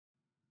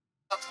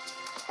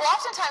Well,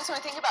 oftentimes when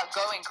we think about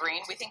going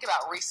green, we think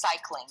about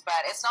recycling,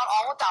 but it's not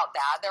all about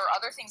that. There are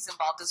other things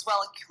involved as well,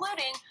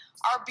 including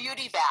our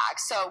beauty bag.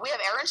 So we have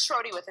Erin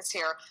with us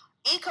here,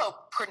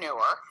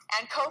 ecopreneur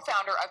and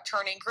co-founder of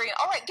Turning Green.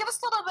 All right, give us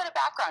a little bit of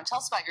background. Tell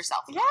us about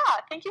yourself. Yeah,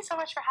 thank you so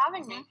much for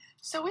having me.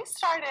 So we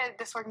started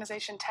this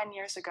organization 10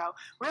 years ago,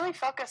 really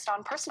focused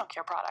on personal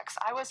care products.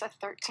 I was a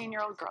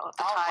 13-year-old girl at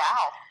the time.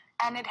 Wow.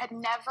 And it had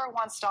never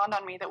once dawned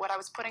on me that what I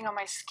was putting on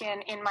my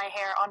skin, in my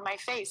hair, on my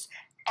face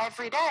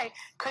every day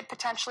could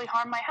potentially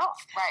harm my health.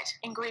 Right.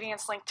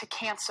 Ingredients linked to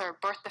cancer,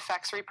 birth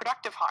defects,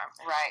 reproductive harm.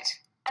 Right.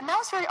 And that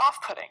was very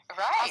off-putting.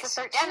 Right. As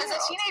a 13-year-old. Yeah, and as a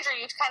teenager,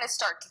 you kind of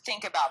start to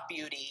think about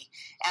beauty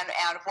and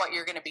what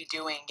you're going to be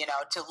doing, you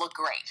know, to look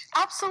great.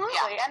 Absolutely.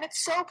 Yeah. And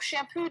it's soap,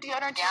 shampoo,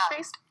 deodorant,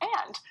 toothpaste,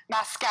 and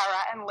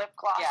mascara and lip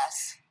gloss.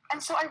 Yes.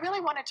 And so I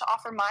really wanted to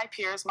offer my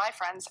peers, my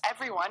friends,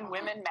 everyone,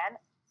 women, men,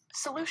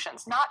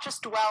 solutions, not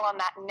just dwell on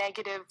that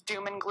negative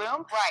doom and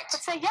gloom, Right.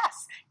 but say,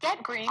 yes,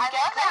 get green, I get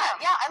love that.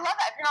 glam. Yeah, I love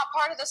that. If you're not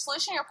part of the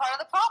solution, you're part of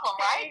the problem,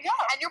 There right? you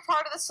go. And you're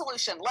part of the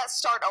solution. Let's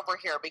start over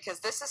here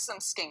because this is some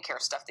skincare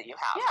stuff that you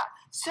have. Yeah,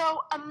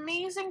 so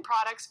amazing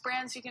products,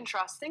 brands you can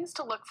trust, things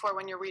to look for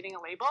when you're reading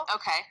a label.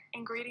 Okay.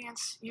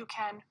 Ingredients you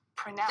can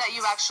pronounce. That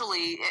you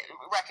actually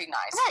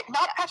recognize. Right,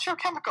 not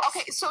petrochemicals.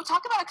 Okay, so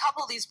talk about a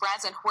couple of these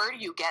brands and where do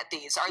you get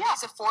these? Are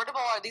these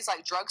affordable? Are these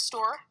like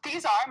drugstore?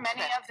 These are,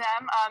 many of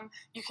them,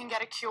 you can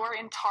get a cure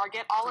in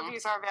Target. All of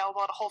these are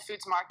available at Whole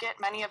Foods Market.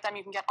 Many of them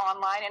you can get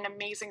online. An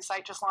amazing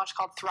site just launched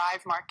called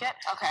Thrive Market.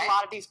 Okay. A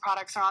lot of these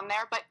products are on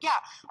there. But yeah,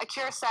 a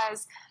cure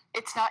says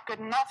it's not good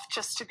enough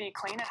just to be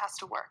clean. It has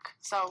to work.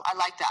 So I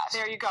like that.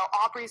 there you go.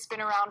 Aubrey's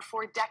been around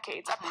for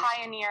decades, a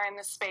pioneer in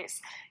this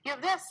space. You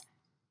have this,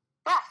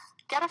 breath.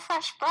 Get a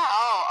fresh breath.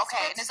 Oh, okay.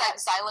 Spit, And is that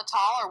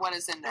xylitol or what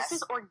is in this? This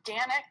is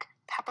organic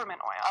peppermint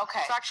oil.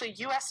 Okay. It's actually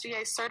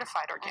USDA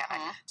certified organic.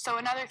 So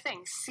another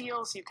thing,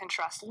 seals you can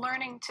trust,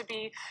 learning to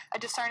be a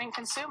discerning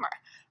consumer.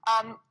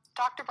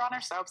 Dr.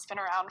 Bronner soap's been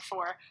around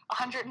for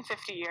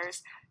 150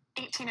 years.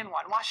 18-in-1.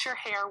 Wash your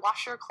hair,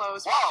 wash your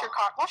clothes, wash your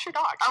car, wash your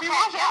dog. Okay,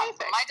 wash yeah.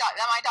 anything. My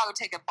dog would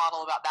take a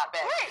bottle about that big.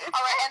 Right,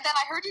 All right, and then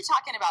I heard you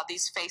talking about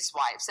these face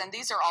wipes, and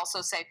these are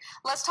also safe.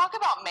 Let's talk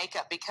about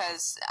makeup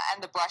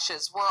and the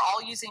brushes. We're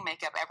all using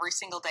makeup every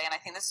single day, and I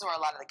think this is where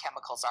a lot of the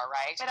chemicals are,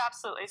 right? It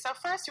absolutely. So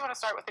first you want to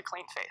start with a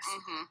clean face.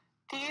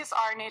 These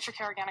are Nature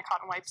Care Organic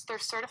Cotton Wipes. They're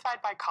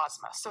certified by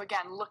Cosmos. So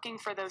again, looking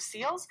for those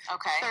seals.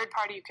 Okay. Third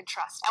party you can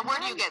trust. And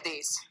where do you get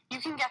these? You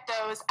can get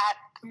those at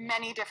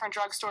many different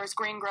drugstores,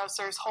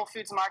 greengrocers, Whole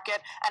Foods Market,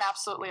 and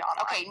absolutely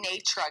online. Okay,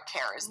 Nature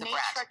Care is the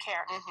brand. Nature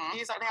Care.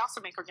 They also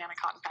make organic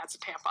cotton pads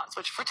and tampons,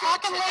 which we're Good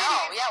talking to ladies.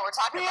 know. Yeah, we're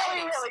talking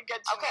really, ladies. really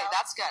good to Okay, know.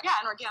 that's good. Yeah,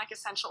 and organic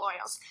essential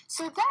oils.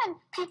 So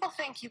then people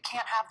think you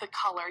can't have the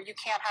color, you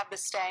can't have the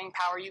staying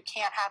power, you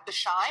can't have the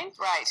shine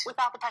Right.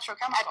 without the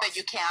petrochemicals. But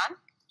you can?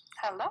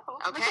 Hello.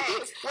 Okay.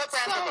 What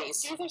brands are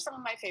these? These are some of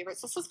my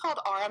favorites. This is called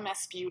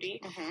RMS Beauty.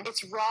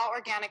 It's raw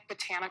organic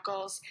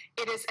botanicals.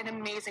 It is an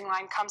amazing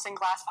line. Comes in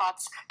glass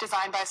pots,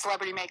 designed by a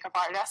celebrity makeup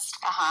artist.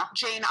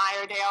 Jane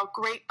Iredale.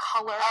 Great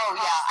color. Oh,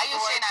 yeah. I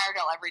use Jane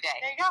Iredale every day.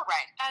 There you go.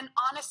 Right. And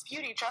Honest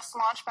Beauty, just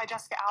launched by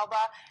Jessica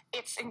Alba.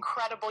 It's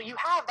incredible. You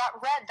have that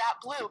red, that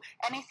blue,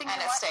 anything And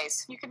you it want,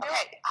 stays. you can do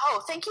Okay. it.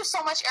 Oh, thank you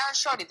so much,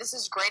 Erin. This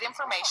is great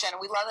information.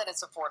 We love that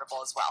it's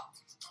affordable as well.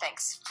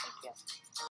 Thanks. Thank you.